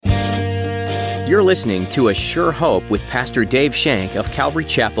You're listening to A Sure Hope with Pastor Dave Shank of Calvary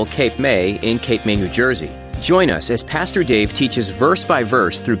Chapel, Cape May in Cape May, New Jersey. Join us as Pastor Dave teaches verse by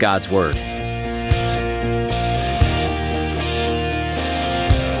verse through God's Word.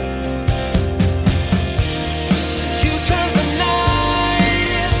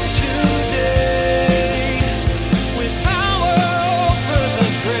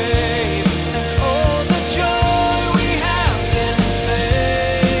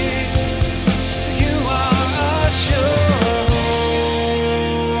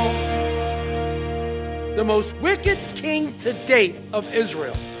 The most wicked king to date of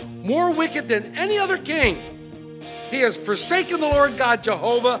Israel, more wicked than any other king. He has forsaken the Lord God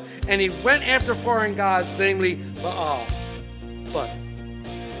Jehovah, and he went after foreign gods, namely Baal. But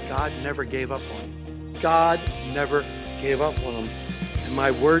God never gave up on him. God never gave up on him. And my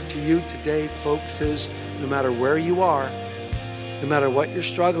word to you today, folks, is no matter where you are, no matter what you're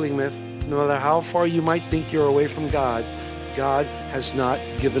struggling with, no matter how far you might think you're away from God, God has not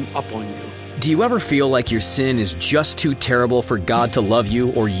given up on you. Do you ever feel like your sin is just too terrible for God to love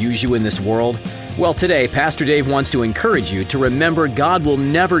you or use you in this world? Well, today, Pastor Dave wants to encourage you to remember God will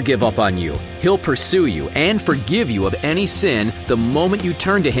never give up on you. He'll pursue you and forgive you of any sin the moment you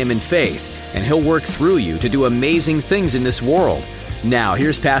turn to Him in faith, and He'll work through you to do amazing things in this world. Now,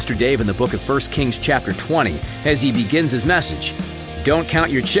 here's Pastor Dave in the book of 1 Kings chapter 20 as he begins his message. Don't count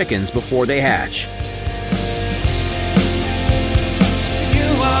your chickens before they hatch.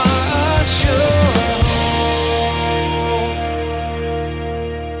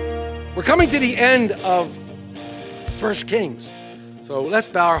 We're coming to the end of 1 Kings. So let's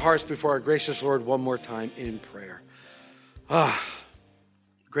bow our hearts before our gracious Lord one more time in prayer.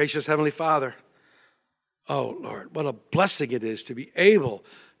 Gracious Heavenly Father, oh Lord, what a blessing it is to be able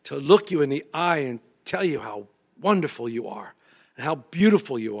to look you in the eye and tell you how wonderful you are and how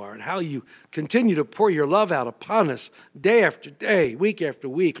beautiful you are and how you continue to pour your love out upon us day after day, week after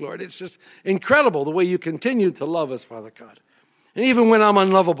week, Lord. It's just incredible the way you continue to love us, Father God. And even when I'm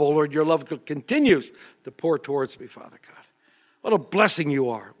unlovable, Lord, your love continues to pour towards me, Father God. What a blessing you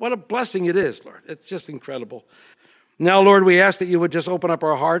are. What a blessing it is, Lord. It's just incredible. Now, Lord, we ask that you would just open up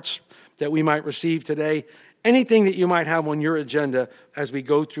our hearts that we might receive today anything that you might have on your agenda as we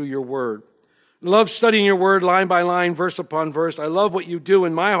go through your word. I love studying your word line by line, verse upon verse. I love what you do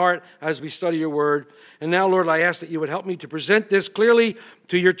in my heart as we study your word. And now, Lord, I ask that you would help me to present this clearly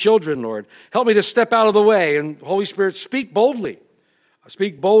to your children, Lord. Help me to step out of the way and, Holy Spirit, speak boldly.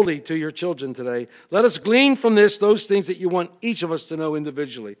 Speak boldly to your children today. Let us glean from this those things that you want each of us to know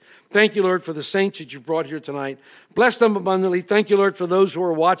individually. Thank you, Lord, for the saints that you've brought here tonight. Bless them abundantly. Thank you, Lord, for those who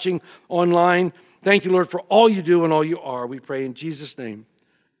are watching online. Thank you, Lord, for all you do and all you are. We pray in Jesus' name.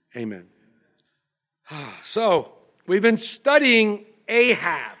 Amen. So, we've been studying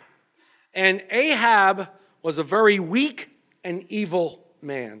Ahab. And Ahab was a very weak and evil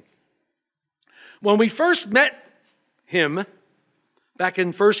man. When we first met him, back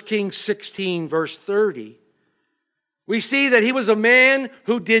in 1 Kings 16, verse 30, we see that he was a man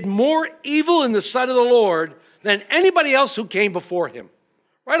who did more evil in the sight of the Lord than anybody else who came before him.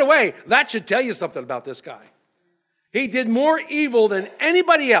 Right away, that should tell you something about this guy. He did more evil than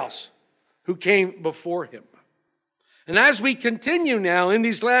anybody else who came before him. And as we continue now in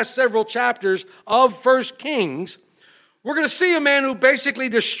these last several chapters of 1 Kings, we're going to see a man who basically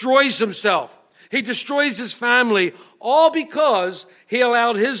destroys himself. He destroys his family, all because he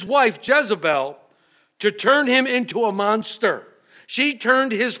allowed his wife, Jezebel, to turn him into a monster. She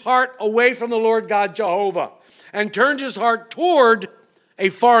turned his heart away from the Lord God Jehovah and turned his heart toward a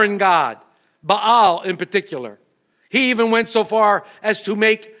foreign god, Baal in particular. He even went so far as to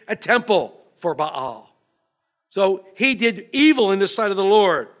make a temple for Baal. So he did evil in the sight of the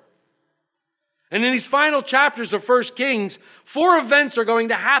Lord. And in these final chapters of 1 Kings, 4 events are going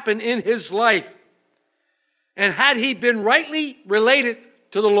to happen in his life. And had he been rightly related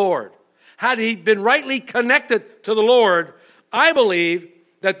to the Lord, had he been rightly connected to the Lord, I believe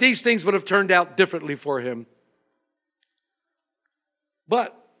that these things would have turned out differently for him.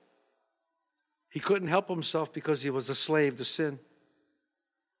 But he couldn't help himself because he was a slave to sin.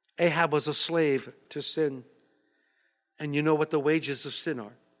 Ahab was a slave to sin. And you know what the wages of sin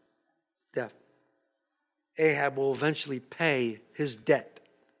are? Death. Ahab will eventually pay his debt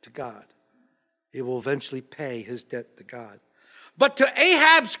to God. He will eventually pay his debt to God. But to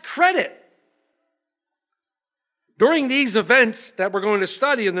Ahab's credit, during these events that we're going to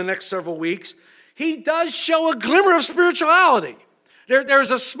study in the next several weeks, he does show a glimmer of spirituality.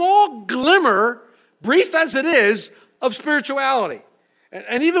 There's a small glimmer, brief as it is, of spirituality.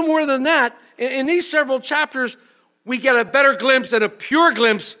 And even more than that, in these several chapters, we get a better glimpse and a pure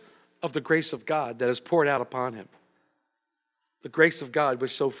glimpse of the grace of God that is poured out upon him. The grace of God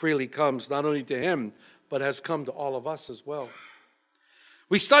which so freely comes not only to him, but has come to all of us as well.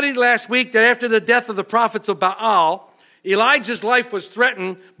 We studied last week that after the death of the prophets of Baal, Elijah's life was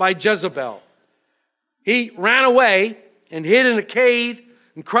threatened by Jezebel. He ran away and hid in a cave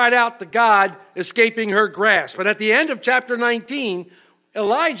and cried out to God, escaping her grasp. But at the end of chapter 19,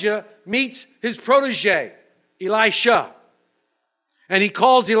 Elijah meets his protege, Elisha. And he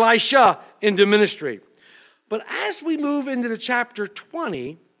calls Elisha into ministry. But as we move into the chapter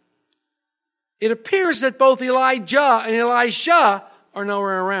 20, it appears that both Elijah and Elisha are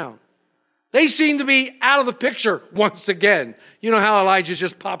nowhere around. They seem to be out of the picture once again. You know how Elijah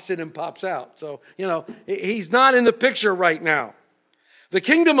just pops in and pops out. So, he's not in the picture right now. The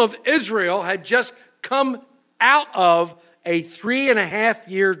kingdom of Israel had just come out of a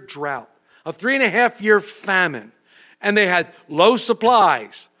 3.5-year drought, a 3.5-year famine, and they had low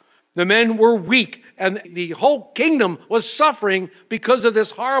supplies. The men were weak, and the whole kingdom was suffering because of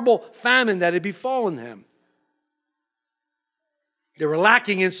this horrible famine that had befallen them. They were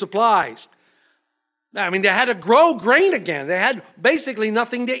lacking in supplies. They had to grow grain again. They had basically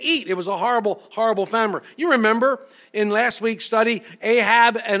nothing to eat. It was a horrible, horrible famine. You remember in last week's study,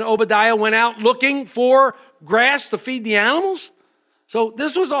 Ahab and Obadiah went out looking for grass to feed the animals? So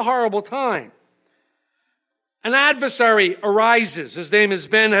this was a horrible time. An adversary arises. His name is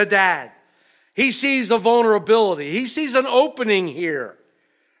Ben-Hadad. He sees a vulnerability. He sees an opening here.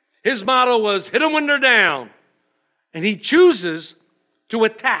 His motto was, hit them when they're down. And he chooses to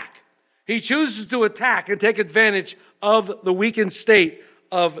attack. He chooses to attack and take advantage of the weakened state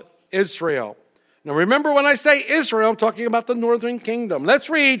of Israel. Now remember, when I say Israel, I'm talking about the northern kingdom. Let's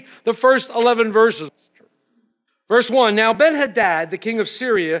read the first 11 verses. Verse 1, now Ben-Hadad, the king of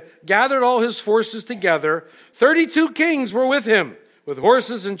Syria, gathered all his forces together. 32 kings were with him, with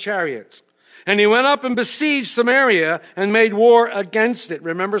horses and chariots. And he went up and besieged Samaria and made war against it.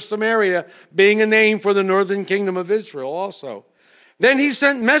 Remember, Samaria being a name for the northern kingdom of Israel also. Then he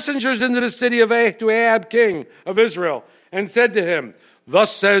sent messengers into the city to Ahab, king of Israel, and said to him,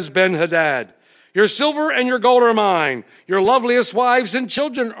 thus says Ben-Hadad, your silver and your gold are mine. Your loveliest wives and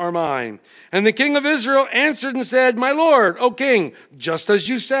children are mine. And the king of Israel answered and said, my lord, O king, just as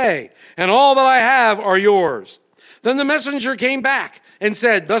you say, and all that I have are yours. Then the messenger came back and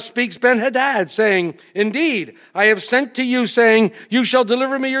said, thus speaks Ben-Hadad, saying, indeed, I have sent to you, saying, you shall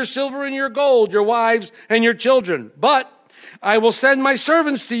deliver me your silver and your gold, your wives and your children. But I will send my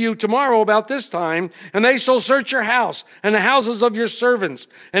servants to you tomorrow about this time, and they shall search your house and the houses of your servants.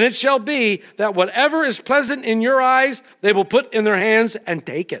 And it shall be that whatever is pleasant in your eyes, they will put in their hands and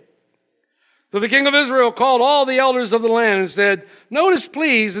take it. So the king of Israel called all the elders of the land and said, notice,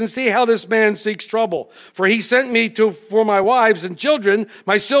 please, and see how this man seeks trouble. For he sent me for my wives and children,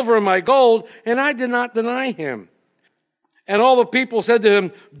 my silver and my gold, and I did not deny him. And all the people said to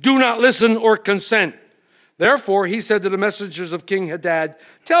him, do not listen or consent. Therefore, he said to the messengers of King Hadad,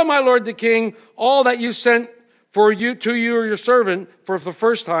 tell my lord the king, all that you sent to you or your servant for the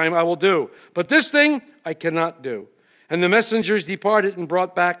first time I will do. But this thing I cannot do. And the messengers departed and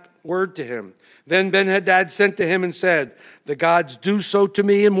brought back word to him. Then Ben-Hadad sent to him and said, the gods do so to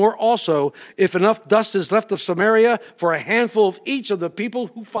me and more also, if enough dust is left of Samaria for a handful of each of the people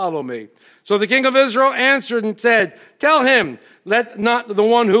who follow me. So the king of Israel answered and said, tell him, let not the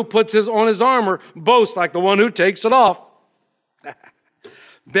one who puts on his armor boast like the one who takes it off.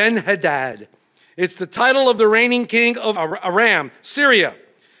 Ben-Hadad. It's the title of the reigning king of Aram, Syria.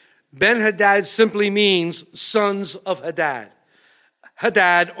 Ben-Hadad simply means sons of Hadad.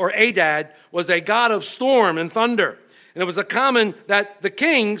 Hadad or Adad was a god of storm and thunder. And it was a common that the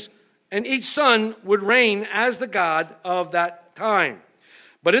kings and each son would reign as the god of that time.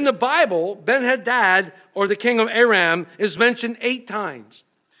 But in the Bible, Ben-Hadad, or the king of Aram, is mentioned 8 times.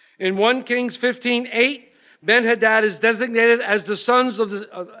 In 1 Kings 15:8, Ben-Hadad is designated as the son of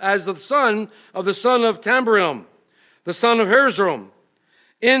the son of Tambarim, the son of Herzrom.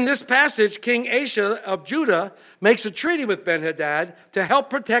 In this passage, King Asa of Judah makes a treaty with Ben-Hadad to help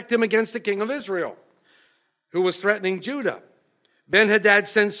protect him against the king of Israel, who was threatening Judah. Ben-Hadad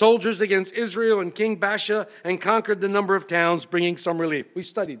sent soldiers against Israel and King Baasha and conquered the number of towns, bringing some relief. We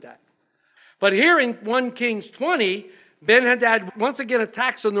studied that. But here in 1 Kings 20, Ben-Hadad once again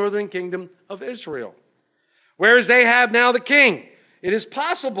attacks the northern kingdom of Israel. Where is Ahab now the king? It is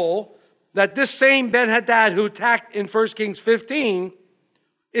possible that this same Ben-Hadad who attacked in 1 Kings 15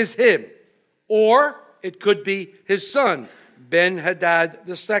 is him. Or it could be his son, Ben-Hadad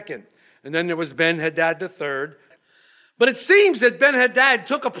II. And then there was Ben-Hadad III. But it seems that Ben-Hadad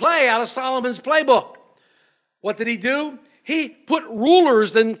took a play out of Solomon's playbook. What did he do? he put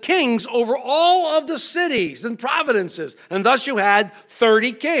rulers and kings over all of the cities and provinces. And thus you had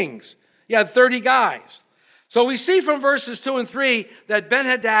 30 kings. You had 30 guys. So we see from verses 2 and 3 that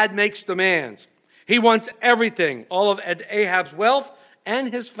Ben-Hadad makes demands. He wants everything, all of Ahab's wealth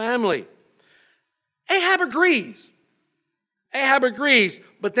and his family. Ahab agrees.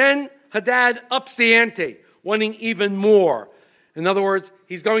 But then Hadad ups the ante, wanting even more. In other words,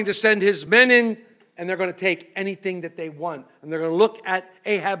 he's going to send his men in, and they're going to take anything that they want. And they're going to look at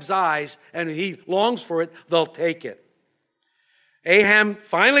Ahab's eyes, and if he longs for it, they'll take it. Ahab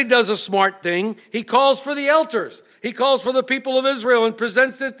finally does a smart thing. He calls for the elders. He calls for the people of Israel and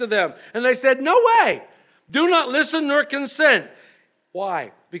presents it to them. And they said, no way. Do not listen nor consent.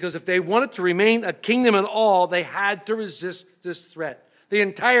 Why? Because if they wanted to remain a kingdom at all, they had to resist this threat. The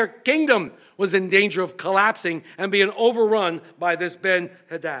entire kingdom was in danger of collapsing and being overrun by this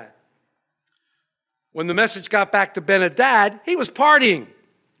Ben-Hadad. When the message got back to Ben-Hadad, he was partying.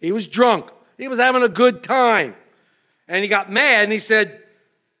 He was drunk. He was having a good time. And he got mad and he said,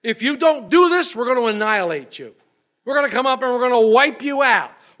 if you don't do this, we're going to annihilate you. We're going to come up and we're going to wipe you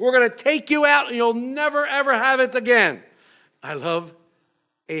out. We're going to take you out and you'll never, ever have it again. I love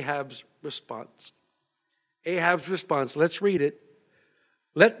Ahab's response. Let's read it.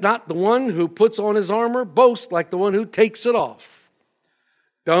 Let not the one who puts on his armor boast like the one who takes it off.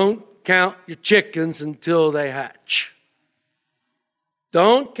 Don't count your chickens until they hatch.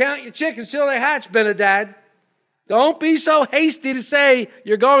 Don't count your chickens until they hatch, Ben-Hadad. Don't be so hasty to say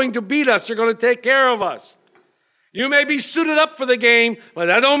you're going to beat us, you're going to take care of us. You may be suited up for the game, but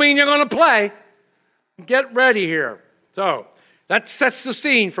that don't mean you're going to play. Get ready here. So that sets the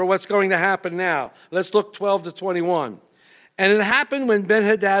scene for what's going to happen now. Let's look 12 to 21. And it happened when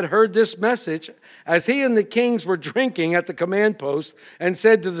Ben-Hadad heard this message, as he and the kings were drinking at the command post, and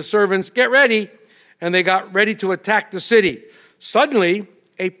said to the servants, get ready. And they got ready to attack the city. Suddenly,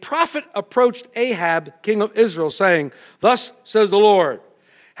 a prophet approached Ahab, king of Israel, saying, thus says the Lord,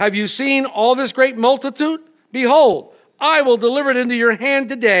 have you seen all this great multitude? Behold, I will deliver it into your hand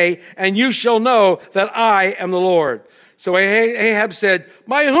today, and you shall know that I am the Lord. So Ahab said,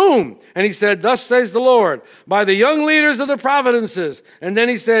 by whom? And he said, thus says the Lord, by the young leaders of the provinces. And then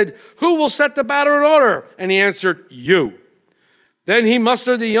he said, who will set the battle in order? And he answered, you. Then he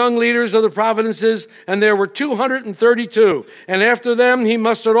mustered the young leaders of the provinces, and there were 232. And after them he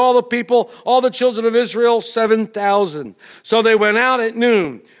mustered all the people, all the children of Israel, 7,000. So they went out at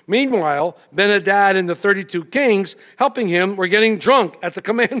noon. Meanwhile, Ben-Hadad and the 32 kings helping him were getting drunk at the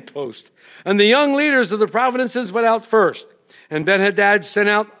command post. And the young leaders of the provinces went out first. And Ben-Hadad sent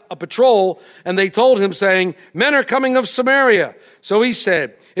out a patrol, and they told him, saying, men are coming of Samaria. So he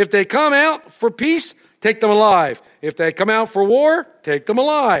said, if they come out for peace, take them alive. If they come out for war, take them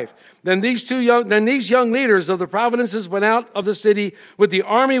alive. Then these young leaders of the provinces went out of the city with the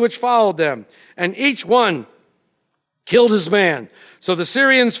army which followed them, and each one killed his man. So the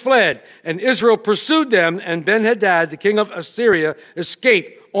Syrians fled, and Israel pursued them, and Ben-Hadad, the king of Assyria,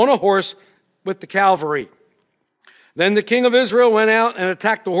 escaped on a horse with the cavalry. Then the king of Israel went out and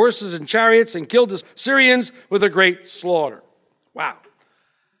attacked the horses and chariots and killed the Syrians with a great slaughter. Wow.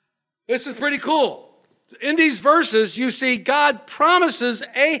 This is pretty cool. In these verses, you see God promises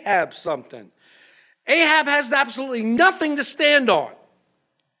Ahab something. Ahab has absolutely nothing to stand on.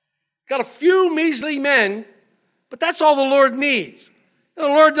 Got a few measly men, but that's all the Lord needs. The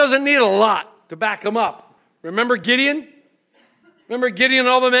Lord doesn't need a lot to back him up. Remember Gideon? Remember Gideon and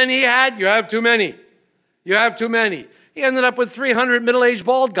all the men he had? You have too many. You have too many. He ended up with 300 middle-aged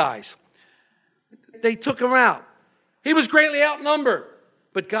bald guys. They took him out. He was greatly outnumbered,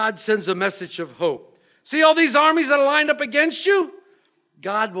 but God sends a message of hope. See all these armies that are lined up against you?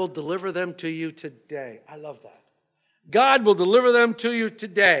 God will deliver them to you today. I love that. God will deliver them to you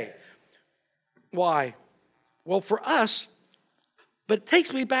today. Why? Well, for us, but it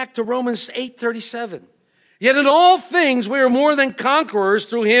takes me back to Romans 8:37. Yet in all things we are more than conquerors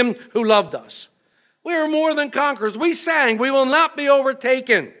through him who loved us. We are more than conquerors. We sang, we will not be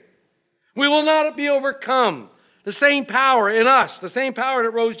overtaken. We will not be overcome. The same power in us, the same power that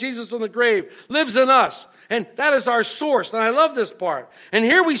rose Jesus from the grave, lives in us. And that is our source. And I love this part. And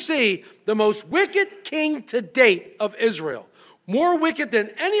here we see the most wicked king to date of Israel. More wicked than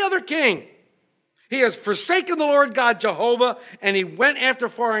any other king. He has forsaken the Lord God Jehovah, and he went after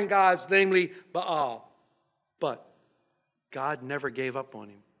foreign gods, namely Baal. But God never gave up on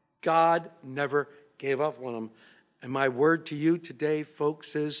him. God never gave up on him. And my word to you today,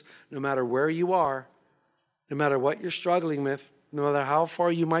 folks, is no matter where you are, no matter what you're struggling with, no matter how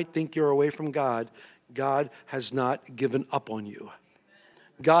far you might think you're away from God, God has not given up on you.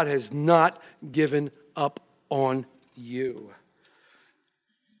 God has not given up on you.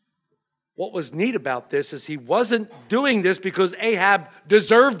 What was neat about this is he wasn't doing this because Ahab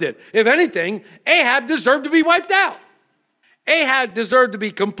deserved it. If anything, Ahab deserved to be wiped out. Ahab deserved to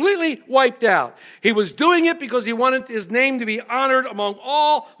be completely wiped out. He was doing it because he wanted his name to be honored among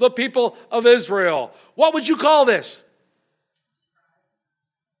all the people of Israel. What would you call this?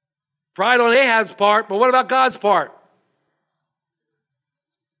 Pride on Ahab's part, but what about God's part?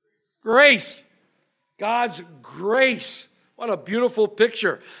 Grace. God's grace. What a beautiful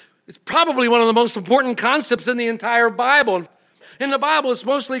picture. It's probably one of the most important concepts in the entire Bible. In the Bible, it's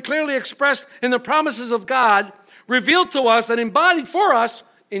mostly clearly expressed in the promises of God, revealed to us and embodied for us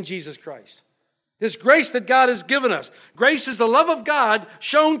in Jesus Christ. This grace that God has given us. Grace is the love of God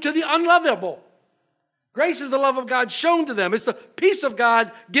shown to the unlovable. Grace is the love of God shown to them. It's the peace of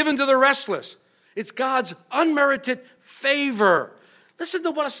God given to the restless. It's God's unmerited favor. Listen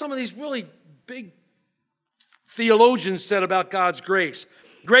to what some of these really big theologians said about God's grace.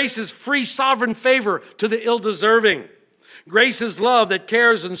 Grace is free sovereign favor to the ill-deserving. Grace is love that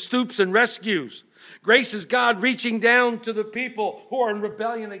cares and stoops and rescues. Grace is God reaching down to the people who are in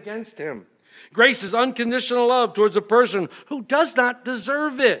rebellion against him. Grace is unconditional love towards a person who does not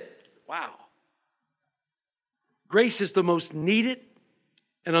deserve it. Wow. Grace is the most needed,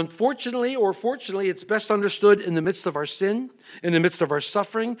 and unfortunately or fortunately, it's best understood in the midst of our sin, in the midst of our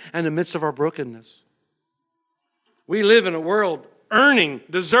suffering, and in the midst of our brokenness. We live in a world earning,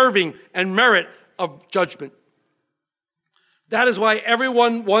 deserving, and merit of judgment. That is why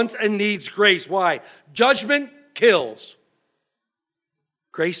everyone wants and needs grace. Why? Judgment kills.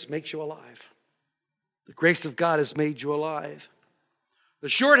 Grace makes you alive. The grace of God has made you alive. The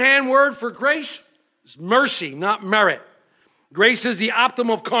shorthand word for grace is mercy, not merit. Grace is the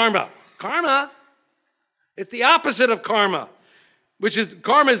optimum of karma. Karma, it's the opposite of karma, which is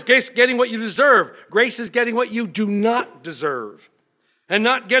karma is getting what you deserve. Grace is getting what you do not deserve and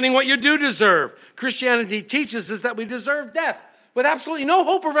not getting what you do deserve. Christianity teaches us that we deserve death with absolutely no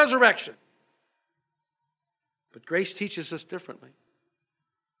hope of resurrection. But grace teaches us differently.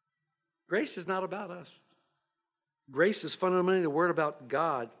 Grace is not about us. Grace is fundamentally the word about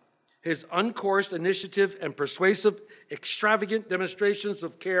God, his uncoerced initiative and persuasive, extravagant demonstrations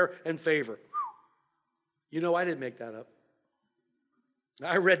of care and favor. You know, I didn't make that up.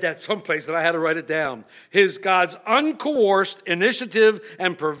 I read that someplace and I had to write it down. God's uncoerced initiative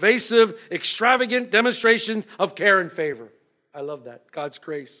and pervasive, extravagant demonstrations of care and favor. I love that. God's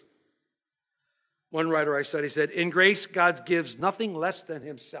grace. One writer I studied said, in grace, God gives nothing less than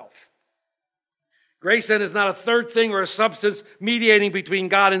himself. Grace then is not a third thing or a substance mediating between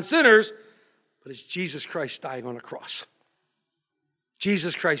God and sinners, but it's Jesus Christ dying on a cross.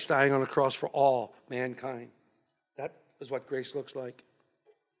 Jesus Christ dying on a cross for all mankind. That is what grace looks like.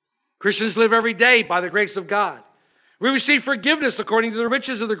 Christians live every day by the grace of God. We receive forgiveness according to the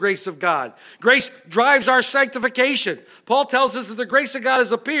riches of the grace of God. Grace drives our sanctification. Paul tells us that the grace of God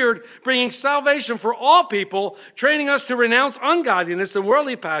has appeared, bringing salvation for all people, training us to renounce ungodliness and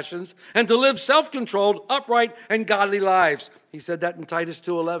worldly passions, and to live self-controlled, upright, and godly lives. He said that in Titus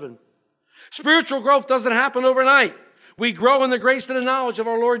 2:11. Spiritual growth doesn't happen overnight. We grow in the grace and the knowledge of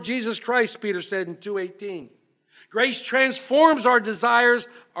our Lord Jesus Christ, Peter said in 2:18. Grace transforms our desires,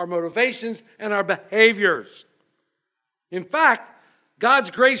 our motivations, and our behaviors. In fact,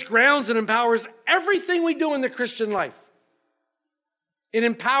 God's grace grounds and empowers everything we do in the Christian life. It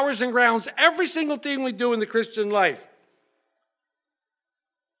empowers and grounds every single thing we do in the Christian life.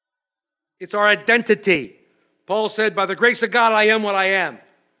 It's our identity. Paul said, by the grace of God, I am what I am.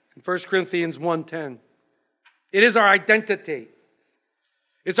 In 1 Corinthians 1:10. It is our identity.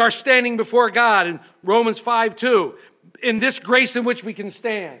 It's our standing before God in Romans 5:2. In this grace in which we can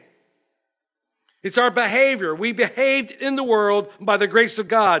stand. It's our behavior. We behaved in the world by the grace of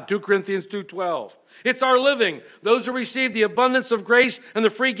God, 2 Corinthians 2:12. It's our living. Those who receive the abundance of grace and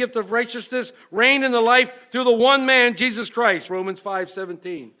the free gift of righteousness reign in the life through the one man, Jesus Christ, Romans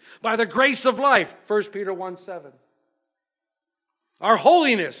 5:17. By the grace of life, 1 Peter 1:7. Our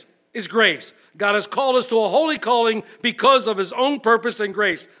holiness is grace. God has called us to a holy calling because of his own purpose and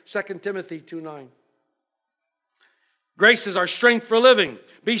grace, 2 Timothy 2:9. Grace is our strength for living.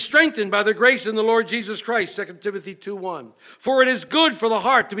 Be strengthened by the grace in the Lord Jesus Christ, 2 Timothy 2:1. For it is good for the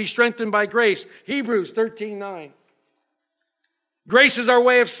heart to be strengthened by grace, Hebrews 13:9. Grace is our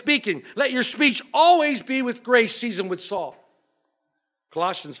way of speaking. Let your speech always be with grace seasoned with salt,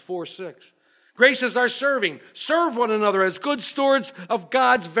 Colossians 4:6. Grace is our serving. Serve one another as good stewards of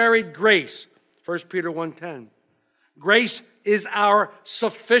God's varied grace, 1 Peter 1:10. Grace is our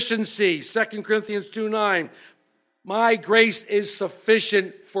sufficiency, 2 Corinthians 2:9. My grace is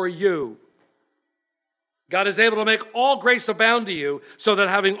sufficient for you. God is able to make all grace abound to you, so that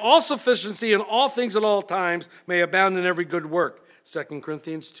having all sufficiency in all things at all times may abound in every good work. 2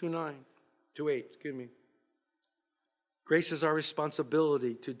 Corinthians 2:8. Grace is our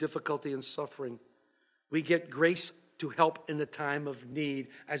responsibility to difficulty and suffering. We get grace to help in the time of need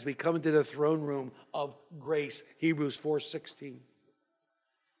as we come into the throne room of grace, Hebrews 4:16.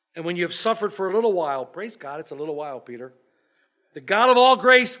 And when you have suffered for a little while, praise God, it's a little while, Peter. The God of all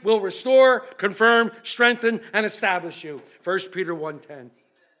grace will restore, confirm, strengthen, and establish you. 1 Peter 1:10.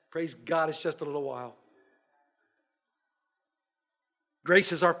 Praise God, it's just a little while.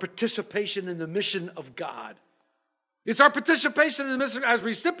 Grace is our participation in the mission of God. It's our participation in the mission as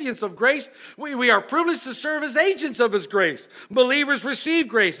recipients of grace. We are privileged to serve as agents of His grace. Believers receive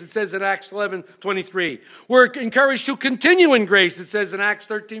grace, it says in Acts 11:23. We're encouraged to continue in grace, it says in Acts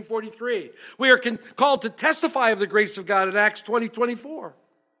 13:43. We are called to testify of the grace of God in Acts 20:24.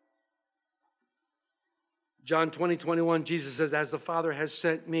 John 20:21, Jesus says, as the Father has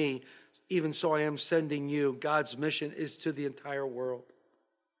sent me, even so I am sending you. God's mission is to the entire world.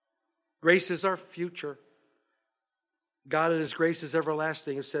 Grace is our future. God in His grace is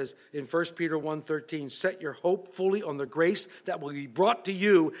everlasting. It says in 1 Peter 1:13, set your hope fully on the grace that will be brought to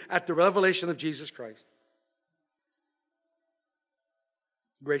you at the revelation of Jesus Christ.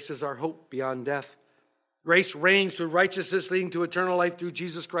 Grace is our hope beyond death. Grace reigns through righteousness leading to eternal life through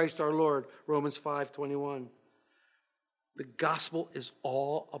Jesus Christ our Lord. Romans 5:21. The gospel is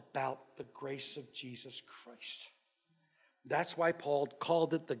all about the grace of Jesus Christ. That's why Paul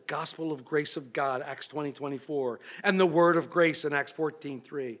called it the gospel of grace of God, Acts 20:24, and the word of grace in Acts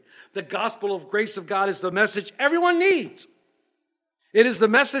 14:3. The gospel of grace of God is the message everyone needs. It is the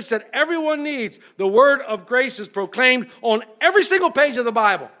message that everyone needs. The word of grace is proclaimed on every single page of the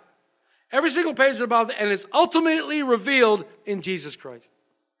Bible. Every single page of the Bible, and it's ultimately revealed in Jesus Christ.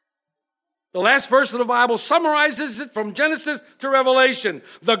 The last verse of the Bible summarizes it from Genesis to Revelation.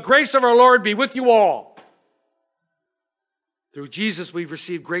 The grace of our Lord be with you all. Through Jesus, we've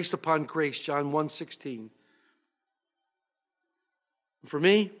received grace upon grace, John 1:16. For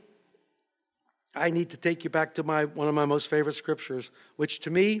me, I need to take you back to one of my most favorite scriptures, which to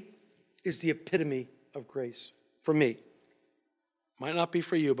me is the epitome of grace. For me. Might not be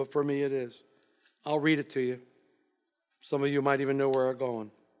for you, but for me it is. I'll read it to you. Some of you might even know where I'm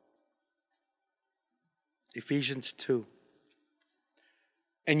going. Ephesians 2.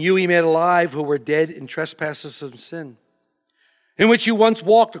 And you He made alive who were dead in trespasses of sin, in which you once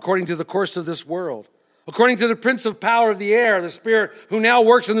walked according to the course of this world, according to the prince of power of the air, the spirit who now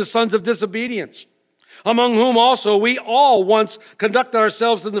works in the sons of disobedience, among whom also we all once conducted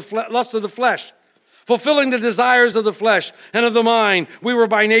ourselves in the lust of the flesh, fulfilling the desires of the flesh and of the mind. We were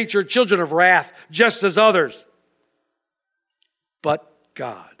by nature children of wrath, just as others. But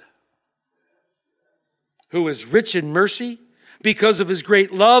God, who is rich in mercy, because of His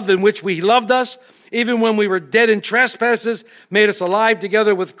great love in which He loved us, even when we were dead in trespasses, made us alive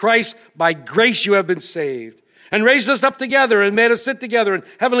together with Christ. By grace you have been saved, and raised us up together and made us sit together in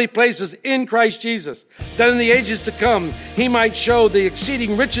heavenly places in Christ Jesus, that in the ages to come He might show the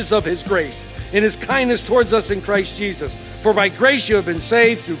exceeding riches of His grace in His kindness towards us in Christ Jesus. For by grace you have been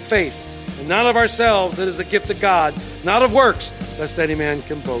saved through faith, and not of ourselves, it is the gift of God, not of works, lest any man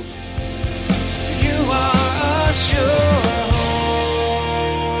can boast. You are a sure hope.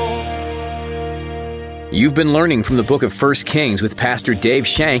 You've been learning from the book of 1 Kings with Pastor Dave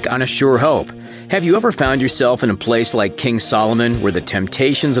Shank on A Sure Hope. Have you ever found yourself in a place like King Solomon, where the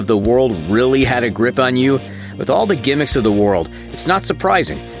temptations of the world really had a grip on you? With all the gimmicks of the world, it's not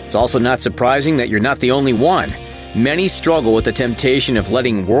surprising. It's also not surprising that you're not the only one. Many struggle with the temptation of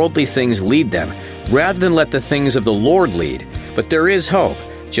letting worldly things lead them, rather than let the things of the Lord lead. But there is hope.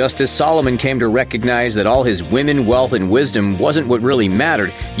 Just as Solomon came to recognize that all his women, wealth, and wisdom wasn't what really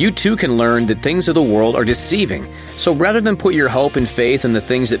mattered, you too can learn that things of the world are deceiving. So rather than put your hope and faith in the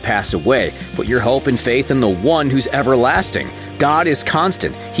things that pass away, put your hope and faith in the one who's everlasting. God is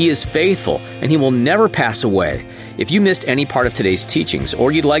constant, He is faithful, and He will never pass away. If you missed any part of today's teachings,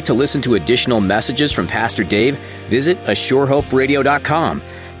 or you'd like to listen to additional messages from Pastor Dave, visit ASureHopeRadio.com.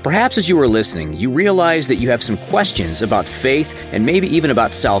 Perhaps as you were listening, you realized that you have some questions about faith and maybe even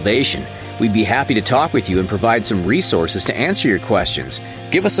about salvation. We'd be happy to talk with you and provide some resources to answer your questions.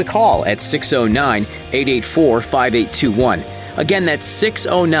 Give us a call at 609-884-5821. Again, that's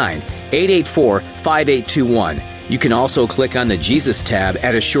 609-884-5821. You can also click on the Jesus tab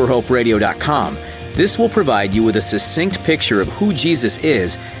at ASureHopeRadio.com. This will provide you with a succinct picture of who Jesus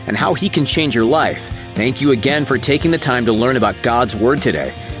is and how He can change your life. Thank you again for taking the time to learn about God's Word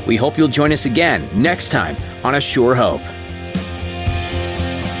today. We hope you'll join us again next time on A Sure Hope.